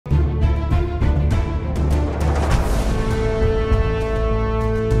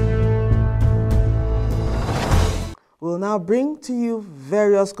will now bring to you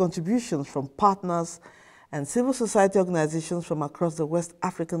various contributions from partners and civil society organizations from across the West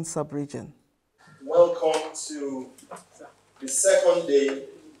African sub-region. Welcome to the second day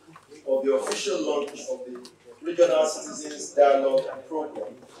of the official launch of the Regional Citizens Dialogue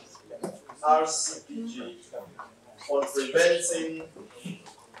Program, RCDP, on preventing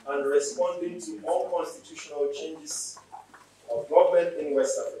and responding to unconstitutional changes of government in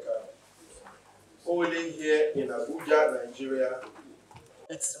West Africa, holding here in Abuja, Nigeria.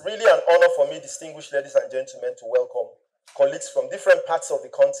 It's really an honor for me, distinguished ladies and gentlemen, to welcome colleagues from different parts of the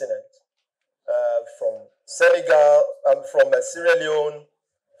continent, from Senegal, from Sierra Leone,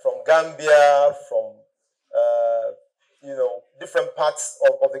 from Gambia, from different parts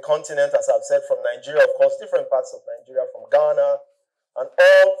of the continent, as I've said, from Nigeria, of course, different parts of Nigeria, from Ghana, and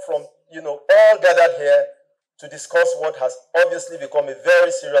all from, all gathered here to discuss what has obviously become a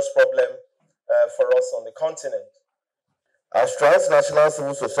very serious problem for us on the continent. As Transnational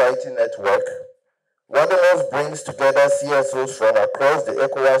Civil Society Network, Wadanos brings together CSOs from across the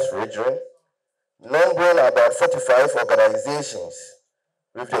ECOWAS region, numbering about 45 organizations,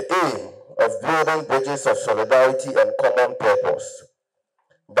 with the aim of building bridges of solidarity and common purpose.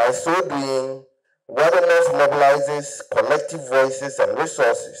 By so doing, Wadanos mobilizes collective voices and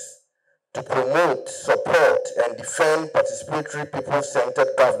resources to promote, support, and defend participatory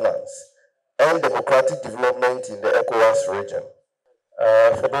people-centered governance and democratic development in the ECOWAS region.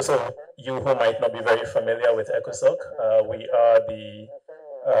 For those of you who might not be very familiar with ECOSOC, we are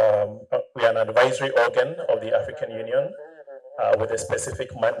an advisory organ of the African Union with a specific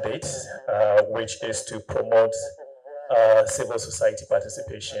mandate, which is to promote civil society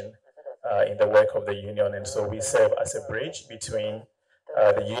participation in the work of the Union. And so we serve as a bridge between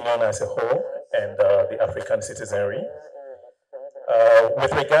the Union as a whole and the African citizenry.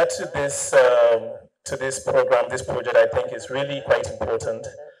 With regard to this program, this project, I think is really quite important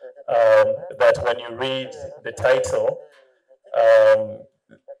that when you read the title,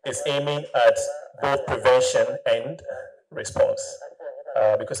 it's aiming at both prevention and response.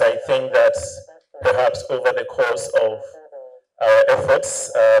 Because I think that perhaps over the course of our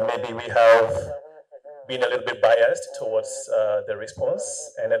efforts, maybe we have been a little bit biased towards the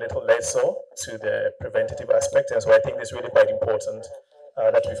response and a little less so to the preventative aspect. And so I think it's really quite important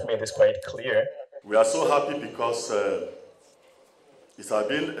that we've made this quite clear. We are so happy because it has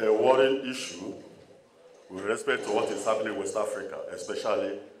been a worrying issue with respect to what is happening in West Africa,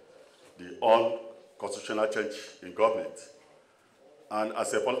 especially the unconstitutional change in government. And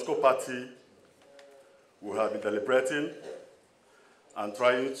as a political party, we have been deliberating and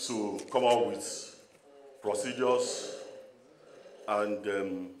trying to come up with procedures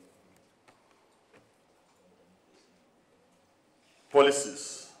and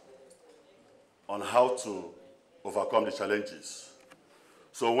policies on how to overcome the challenges.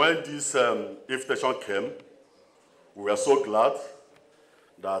 So when this invitation came, we were so glad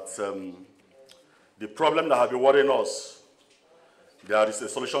that the problem that had been worrying us, there is a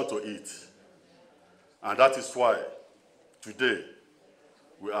solution to it. And that is why today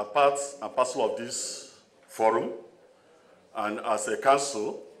we are part and parcel of this forum. And as a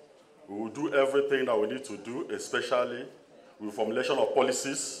council, we will do everything that we need to do, especially with formulation of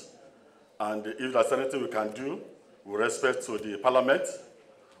policies. And if there's anything we can do with respect to the parliament,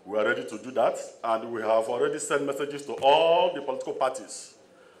 we are ready to do that. And we have already sent messages to all the political parties.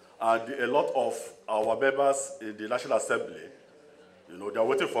 And a lot of our members in the National Assembly, they are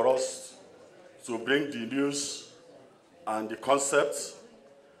waiting for us to bring the news and the concepts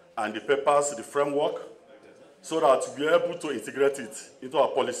and the papers, the framework, so that we are able to integrate it into our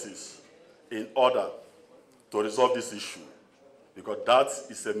policies in order to resolve this issue. Because that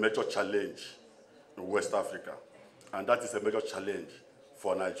is a major challenge in West Africa. And that is a major challenge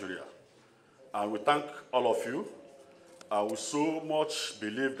for Nigeria. And we thank all of you. And we so much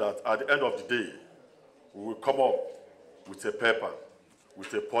believe that at the end of the day, we will come up with a paper,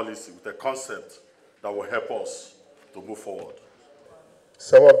 with a policy, with a concept that will help us to move forward.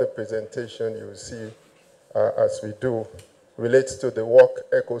 Some of the presentation you will see as we do relates to the work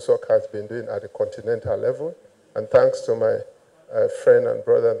ECOSOC has been doing at the continental level. And thanks to my friend and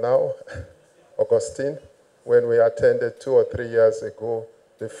brother now, Augustine, when we attended 2 or 3 years ago,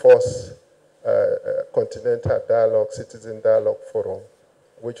 the first Continental Dialogue, Citizen Dialogue Forum,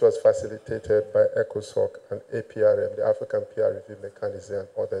 which was facilitated by ECOSOC and APRM, the African Peer Review Mechanism, and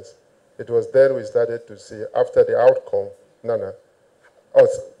others. It was then we started to see, after the outcome,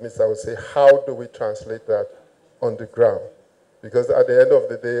 I would say, how do we translate that on the ground? Because at the end of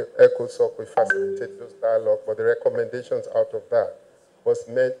the day, ECOSOC, we facilitate those dialogue, but the recommendations out of that was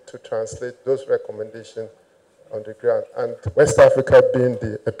meant to translate those recommendations on the ground. And West Africa being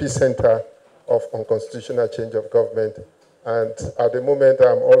the epicenter of unconstitutional change of government. And at the moment,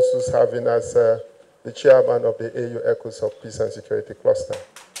 I'm also serving as the chairman of the AU ECOSOC Peace and Security Cluster.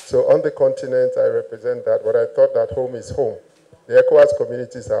 So on the continent, I represent that, but I thought that home is home. The ECOWAS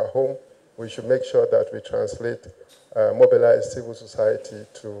communities are home. We should make sure that we translate, mobilize civil society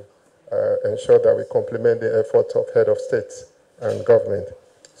to ensure that we complement the efforts of head of states and government.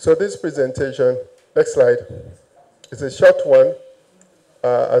 So this presentation, next slide, is a short one.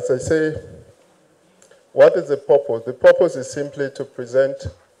 As I say, what is the purpose? The purpose is simply to present,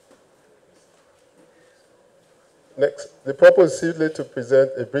 the purpose is simply to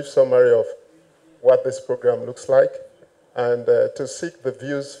present a brief summary of what this program looks like and to seek the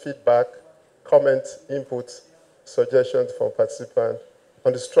views, feedback, comments, inputs, suggestions from participants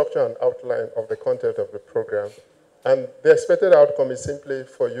on the structure and outline of the content of the program. And the expected outcome is simply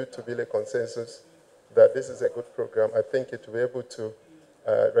for you to build a consensus that this is a good program. I think it will be able to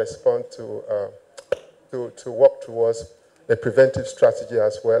respond to work towards a preventive strategy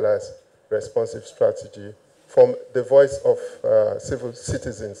as well as responsive strategy from the voice of civil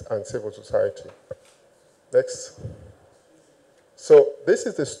citizens and civil society. Next. So this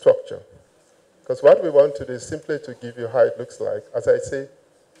is the structure. Because what we want to do is simply to give you how it looks like. As I say,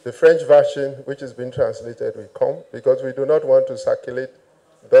 the French version, which has been translated, will come because we do not want to circulate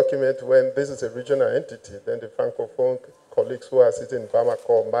document when this is a regional entity. Then the Francophone colleagues who are sitting in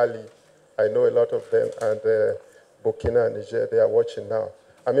Bamako, Mali, I know a lot of them, and Burkina and Niger, they are watching now.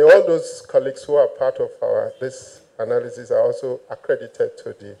 I mean, all those colleagues who are part of this analysis are also accredited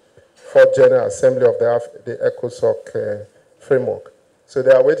to the Fourth General Assembly of the ECOSOC framework. So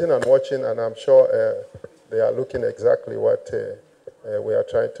they are waiting and watching, and I'm sure they are looking exactly what we are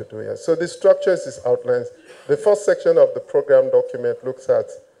trying to do here. So the structures is outlined. The first section of the program document looks at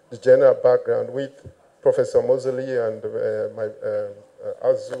the general background with Professor Mosley and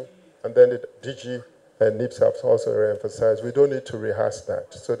Azu, and then the DG and NIPS have also re-emphasized. We don't need to rehearse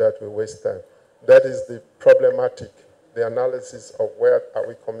that so that we waste time. That is the problematic, the analysis of where are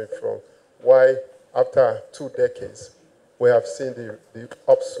we coming from, why after 2 decades we have seen the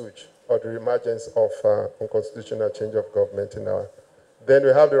upsurge or the emergence of unconstitutional change of government in our. Then we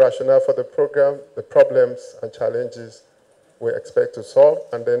have the rationale for the program, the problems and challenges we expect to solve,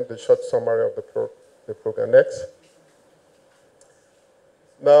 and then the short summary of the program. Next.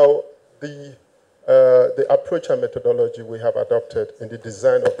 Now, the approach and methodology we have adopted in the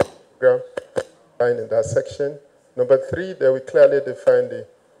design of the program, in that section. Number 3, there we clearly define the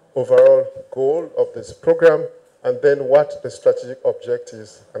overall goal of this program, and then what the strategic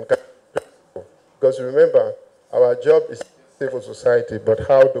objectives and guidelines. Because remember, our job is civil society, but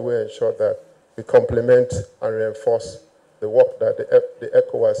how do we ensure that we complement and reinforce the work that the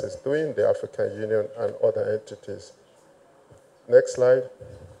ECOWAS is doing, the African Union, and other entities? Next slide.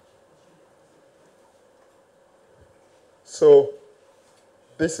 So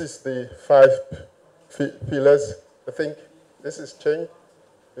this is the 5 pillars. I think this is changed.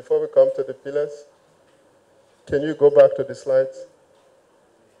 Before we come to the pillars, can you go back to the slides?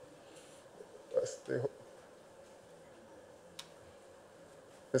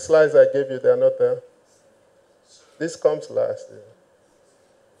 The slides I gave you, they are not there. This comes last. Yeah.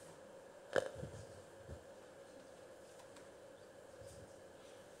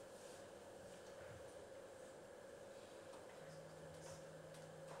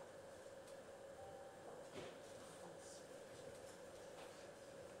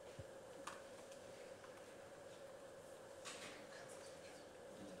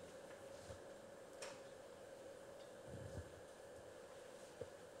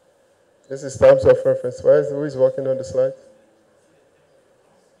 This is terms of reference. Who is working on the slide?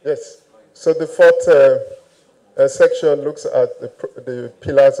 Yes. So the 4th section looks at the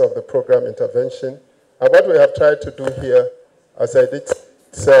pillars of the program intervention. And what we have tried to do here, as I did,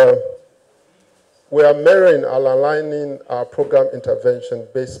 we are mirroring and aligning our program intervention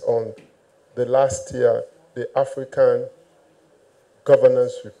based on the last year, the African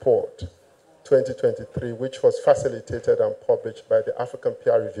Governance Report 2023, which was facilitated and published by the African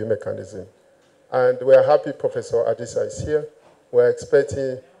Peer Review Mechanism. And we are happy Professor Adisa is here. We're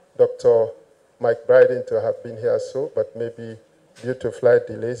expecting Dr. Mike Bryden to have been here but maybe due to flight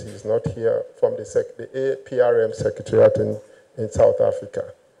delays, he's not here from the PRM Secretariat in South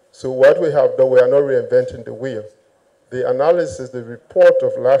Africa. So what we have done, we are not reinventing the wheel. The analysis, the report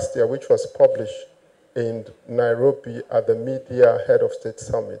of last year, which was published in Nairobi at the Media Head of State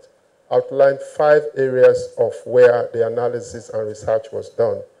Summit, outlined 5 areas of where the analysis and research was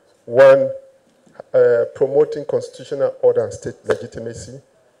done. 1, promoting constitutional order and state legitimacy.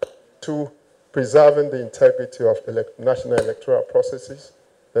 2, preserving the integrity of national electoral processes.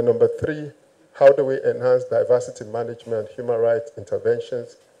 Then number 3, how do we enhance diversity management, human rights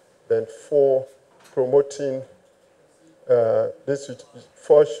interventions? Then 4, promoting,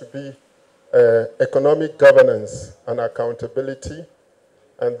 four should be economic governance and accountability.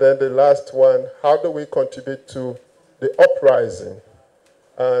 And then the last one, how do we contribute to the uprising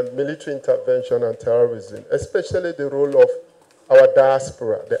and military intervention and terrorism, especially the role of our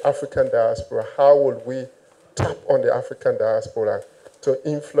diaspora, the African diaspora. How will we tap on the African diaspora to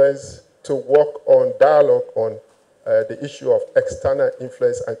influence, to work on dialogue on the issue of external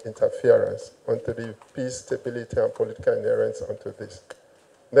influence and interference onto the peace, stability, and political inherence onto this.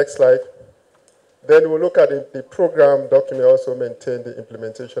 Next slide. Then we'll look at the program document, also maintain the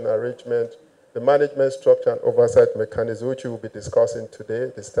implementation arrangement, the management structure and oversight mechanism, which we will be discussing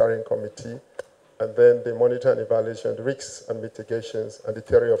today, the steering committee, and then the monitor and evaluation, the risks and mitigations, and the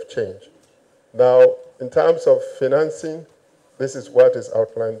theory of change. Now, in terms of financing, this is what is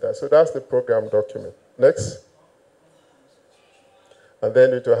outlined there. So that's the program document. Next. And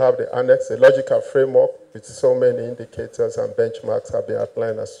then it will have the annex, a logical framework with so many indicators and benchmarks have been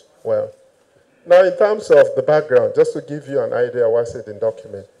outlined as well. Now, in terms of the background, just to give you an idea of what's in the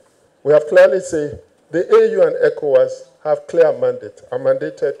document, we have clearly said the AU and ECOWAS have clear mandate, are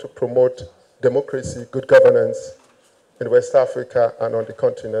mandated to promote democracy, good governance in West Africa and on the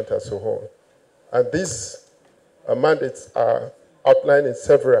continent as a whole. And these mandates are outlined in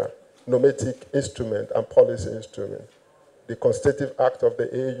several normative instruments and policy instruments. The Constitutive Act of the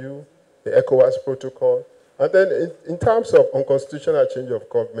AU, the ECOWAS Protocol, and then in terms of unconstitutional change of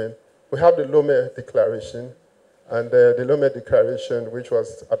government, we have the Lome Declaration, and the Lome Declaration, which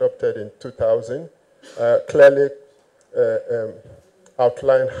was adopted in 2000, clearly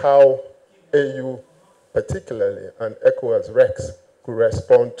outlined how AU particularly and ECOWAS REX could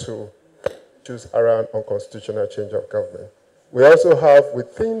respond to issues around unconstitutional change of government. We also have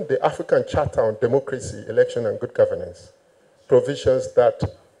within the African Charter on Democracy, Election and Good Governance, provisions that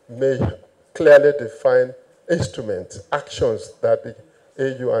may clearly define instruments, actions that the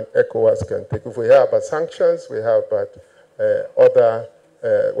AU and ECOWAS can take. If we have about sanctions, we have about other,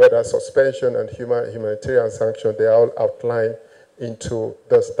 whether suspension and humanitarian sanction, they are all outlined into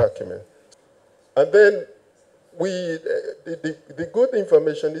this document. And then the good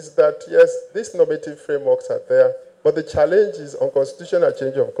information is that, yes, these normative frameworks are there, but the challenge is unconstitutional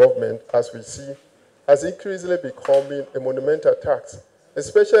change of government, as we see, has increasingly becoming a monumental task,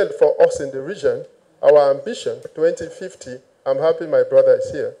 especially for us in the region. Our ambition, 2050, I'm happy my brother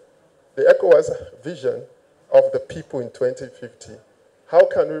is here, the ECOWAS vision of the people in 2050, how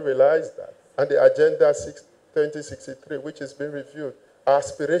can we realize that? And the Agenda 2063, which is being reviewed, our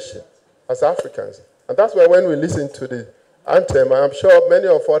aspiration as Africans. And that's why when we listen to the anthem, I'm sure many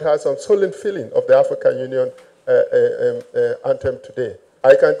of us have some solemn feeling of the African Union anthem today.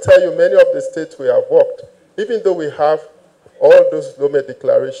 I can tell you many of the states we have worked, even though we have all those Lome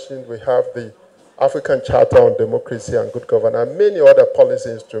declarations, we have the African Charter on Democracy and Good Governance, and many other policy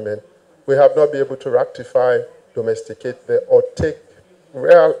instruments, we have not been able to rectify, domesticate them, or take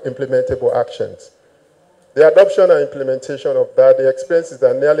real implementable actions. The adoption and implementation of that, the experience is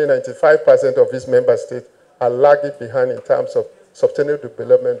that nearly 95% of these member states are lagging behind in terms of sustainable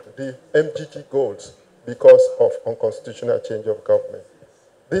development, the MGG goals, because of unconstitutional change of government.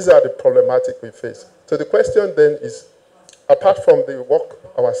 These are the problematic we face. So the question then is, apart from the work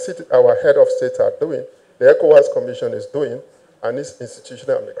our head of state are doing, the ECOWAS Commission is doing, and its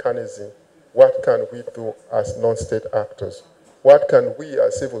institutional mechanism, what can we do as non-state actors? What can we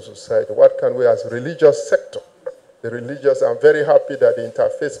as civil society, what can we as religious sector? The religious, I'm very happy that the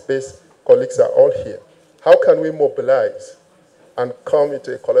interfaith-based colleagues are all here. How can we mobilize and come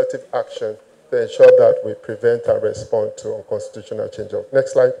into a collective action to ensure that we prevent and respond to unconstitutional change of?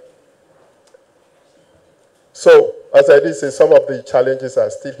 Next slide. So, as I did say, some of the challenges are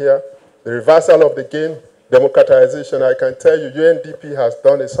still here. The reversal of the game, democratization, I can tell you, UNDP has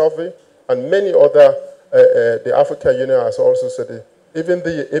done a survey, and many other, the African Union has also said, even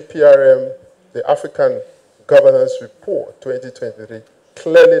the APRM, the African Governance Report 2023,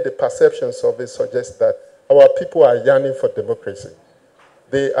 clearly the perception survey suggests that our people are yearning for democracy.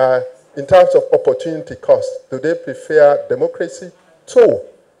 They are, in terms of opportunity cost, do they prefer democracy to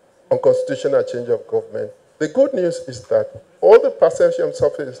unconstitutional change of government? The good news is that all the perception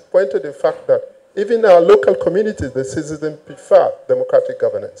surveys point to the fact that even our local communities, the citizens prefer democratic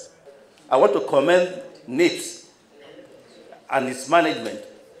governance. I want to commend NIPS and its management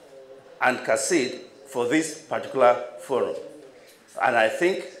and CACID for this particular forum. And I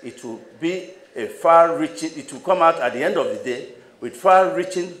think it will be a far-reaching, it will come out at the end of the day with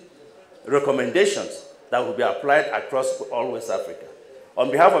far-reaching recommendations that will be applied across all West Africa.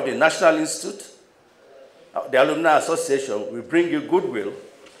 On behalf of the National Institute, the Alumni Association, we bring you goodwill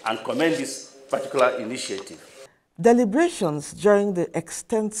and commend this particular initiative. Deliberations during the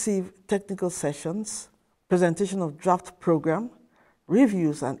extensive technical sessions, presentation of draft program,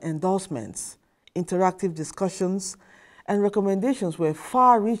 reviews and endorsements, interactive discussions, and recommendations were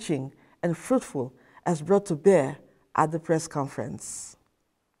far-reaching and fruitful as brought to bear at the press conference.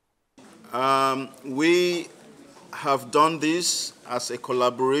 We have done this as a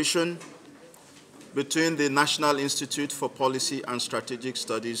collaboration between the National Institute for Policy and Strategic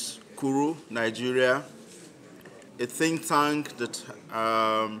Studies, Kuru, Nigeria, a think tank that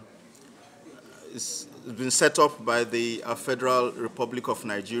has been set up by the Federal Republic of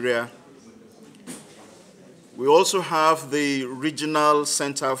Nigeria. We also have the Regional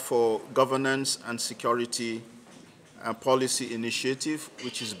Center for Governance and Security and Policy Initiative,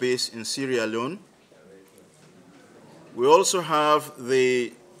 which is based in Sierra Leone. We also have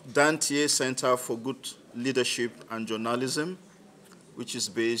the Dantier Center for Good Leadership and Journalism, which is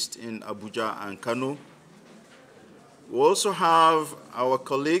based in Abuja and Kano. We also have our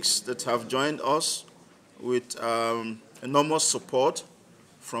colleagues that have joined us with enormous support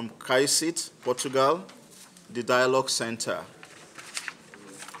from CAICIT, Portugal, the Dialogue Center.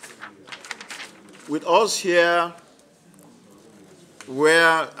 With us here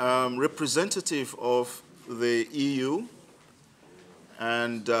were representatives of the EU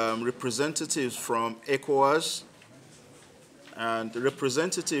and representatives from ECOWAS and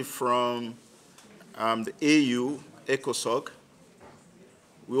representative from the AU, ECOSOC.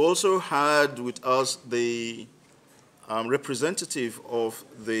 We also had with us the representative of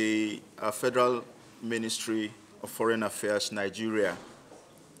the Federal Ministry of Foreign Affairs, Nigeria.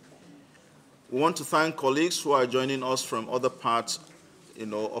 We want to thank colleagues who are joining us from other parts,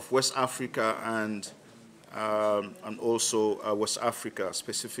 of West Africa and also West Africa,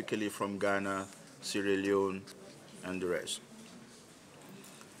 specifically from Ghana, Sierra Leone, and the rest.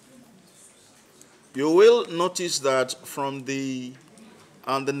 You will notice that from the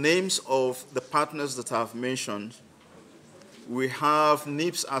names of the partners that I've mentioned, we have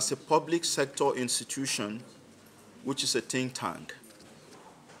NIPS as a public sector institution, which is a think tank.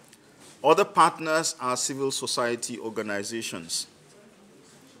 Other partners are civil society organizations.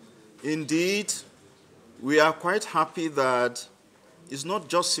 Indeed, we are quite happy that it's not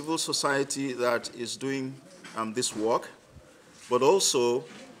just civil society that is doing this work, but also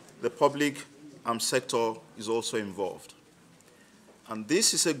the public sector is also involved. And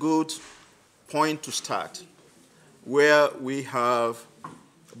this is a good point to start, where we have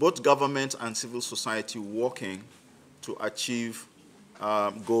both government and civil society working to achieve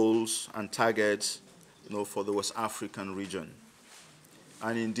goals and targets, for the West African region.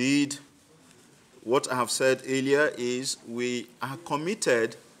 And indeed, what I have said earlier is we are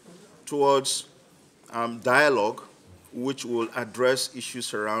committed towards dialogue which will address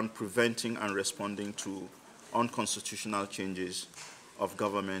issues around preventing and responding to unconstitutional changes of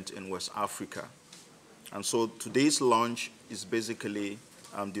government in West Africa. And so today's launch is basically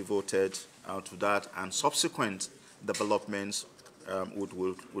devoted to that, and subsequent developments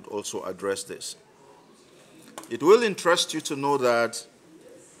would also address this. It will interest you to know that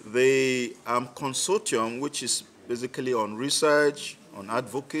the consortium, which is basically on research, on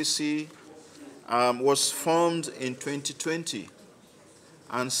advocacy, was formed in 2020.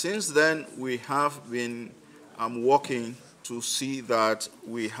 And since then, we have been working to see that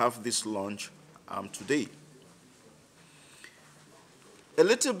we have this launch today. A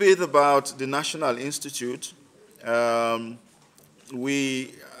little bit about the National Institute.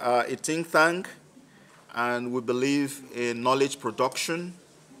 We are a think tank, and we believe in knowledge production.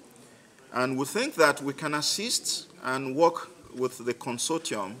 And we think that we can assist and work with the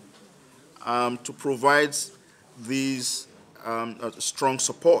consortium to provide these strong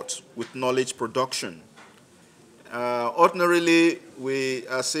support with knowledge production. Ordinarily, we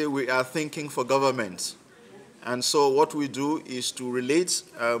say we are thinking for government. And so what we do is to relate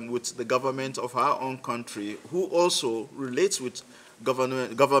with the government of our own country, who also relates with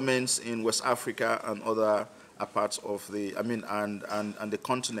governments in West Africa and other parts of the, and the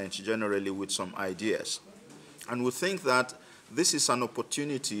continent generally, with some ideas. And we think that this is an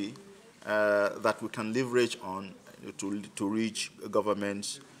opportunity that we can leverage on to reach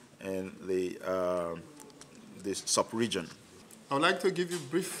governments in the sub-region. I would like to give you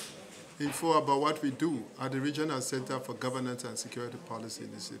brief info about what we do at the Regional Center for Governance and Security Policy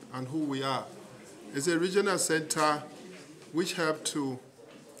Initiative and who we are. It's a regional center which involves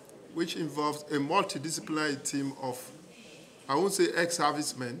a multidisciplinary team of, I won't say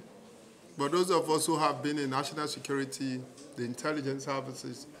ex-servicemen, but those of us who have been in national security, the intelligence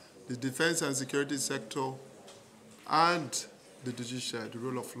services, the defense and security sector, and the judiciary, the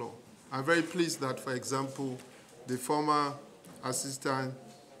rule of law. I'm very pleased that, for example, the former Assistant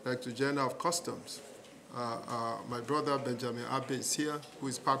Director General of Customs, my brother Benjamin Abe is here, who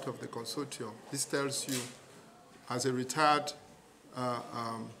is part of the consortium. This tells you, as a retired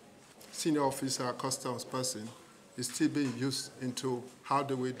senior officer, customs person, is still being used into how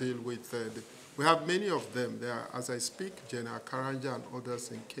do we deal with we have many of them there. As I speak, General Karanja and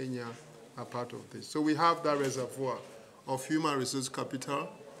others in Kenya are part of this. So we have that reservoir of human resource capital,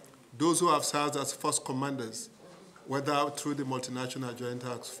 those who have served as first commanders, whether through the Multinational Joint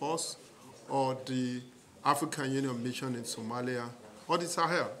Task Force or the African Union mission in Somalia or the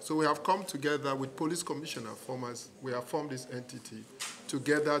Sahel. So we have come together with police commissioner formers. We have formed this entity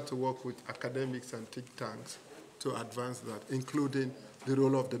together to work with academics and think tanks to advance that, including the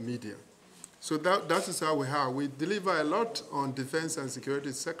role of the media. So that is how we have. We deliver a lot on defense and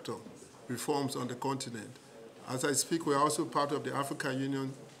security sector reforms on the continent. As I speak, we are also part of the African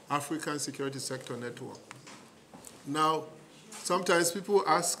Union African Security Sector Network. Now, sometimes people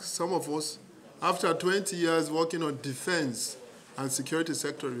ask some of us, after 20 years working on defense and security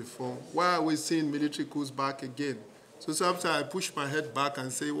sector reform, why are we seeing military coups back again? So sometimes I push my head back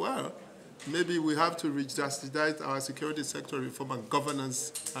and say, well, maybe we have to re-justice our security sector reform and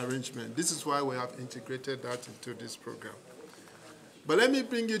governance arrangement. This is why we have integrated that into this program. But let me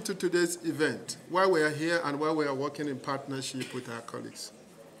bring you to today's event, why we are here and why we are working in partnership with our colleagues.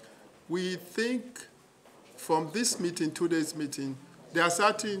 We think from this meeting, today's meeting, there are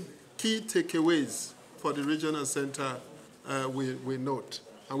certain key takeaways for the regional center we note,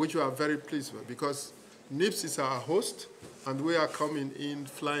 and which we are very pleased with, because NIPS is our host, and we are coming in,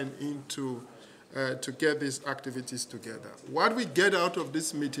 flying in to get these activities together. What we get out of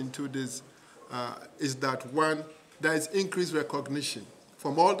this meeting today is that, one, there is increased recognition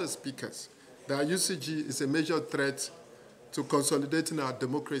from all the speakers that UCG is a major threat to consolidating our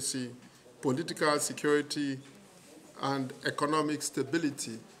democracy, political security, and economic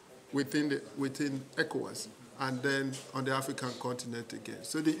stability within ECOWAS, and then on the African continent again.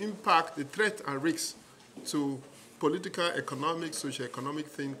 So the impact, the threat and risks to political, economic, socio-economic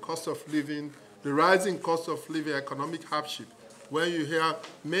thing, cost of living, the rising cost of living, economic hardship, where you hear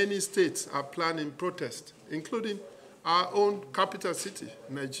many states are planning protest, including our own capital city,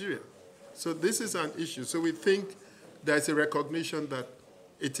 Nigeria. So this is an issue. So we think there's a recognition that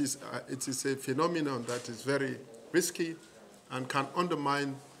it is a phenomenon that is very risky and can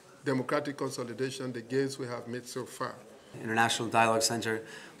undermine democratic consolidation, the gains we have made so far. International Dialogue Center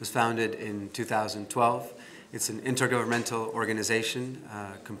was founded in 2012. It's an intergovernmental organization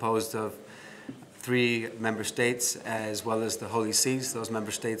composed of 3 member states as well as the Holy Sees. Those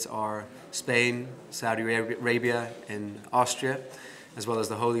member states are Spain, Saudi Arabia, and Austria, as well as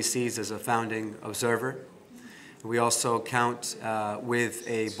the Holy Sees as a founding observer. We also count with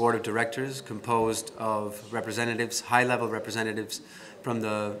a board of directors composed of representatives, high-level representatives from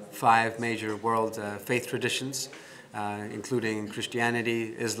the 5 major world faith traditions, including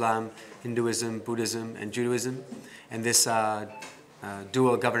Christianity, Islam, Hinduism, Buddhism, and Judaism. And this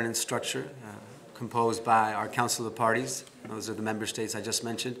dual governance structure composed by our Council of Parties, those are the member states I just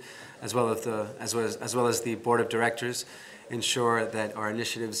mentioned, as well as the board of directors, ensure that our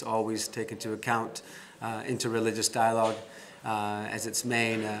initiatives always take into account interreligious dialogue as its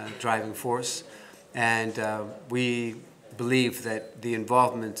main driving force. And we believe that the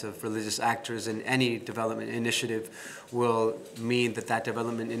involvement of religious actors in any development initiative will mean that that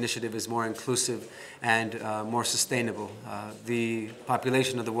development initiative is more inclusive and more sustainable. The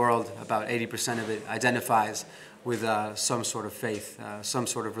population of the world, about 80% of it, identifies with some sort of faith, some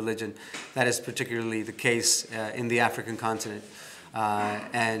sort of religion. That is particularly the case in the African continent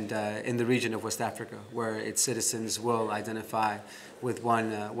and in the region of West Africa, where its citizens will identify with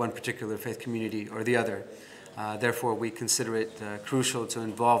one particular faith community or the other. Therefore, we consider it crucial to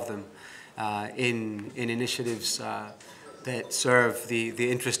involve them in initiatives that serve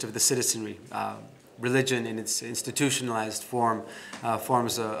the interest of the citizenry. Religion in its institutionalized form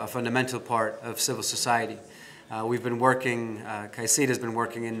forms a fundamental part of civil society. We've been working, CAICID has been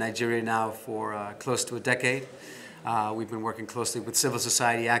working in Nigeria now for close to a decade. We've been working closely with civil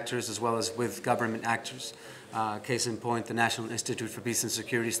society actors as well as with government actors. Case in point, the National Institute for Peace and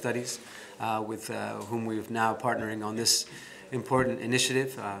Security Studies, with whom we're now partnering on this important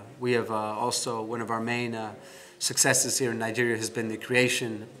initiative. We have also, one of our main successes here in Nigeria has been the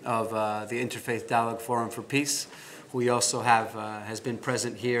creation of the Interfaith Dialogue Forum for Peace, we also have has been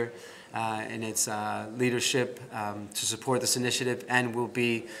present here in its leadership to support this initiative, and will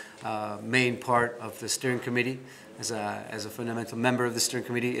be main part of the steering committee as a fundamental member of the steering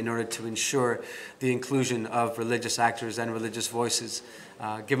committee in order to ensure the inclusion of religious actors and religious voices,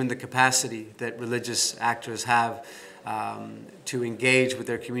 given the capacity that religious actors have to engage with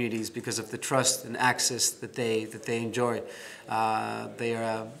their communities because of the trust and access that they enjoy. They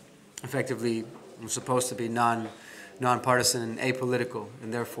are effectively supposed to be nonpartisan and apolitical,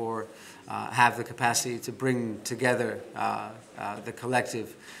 and therefore have the capacity to bring together the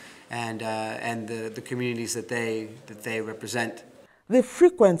collective and the communities that they represent. The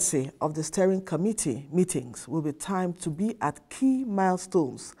frequency of the steering committee meetings will be timed to be at key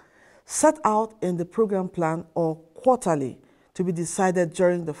milestones set out in the program plan or quarterly, to be decided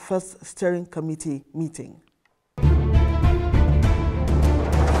during the first steering committee meeting.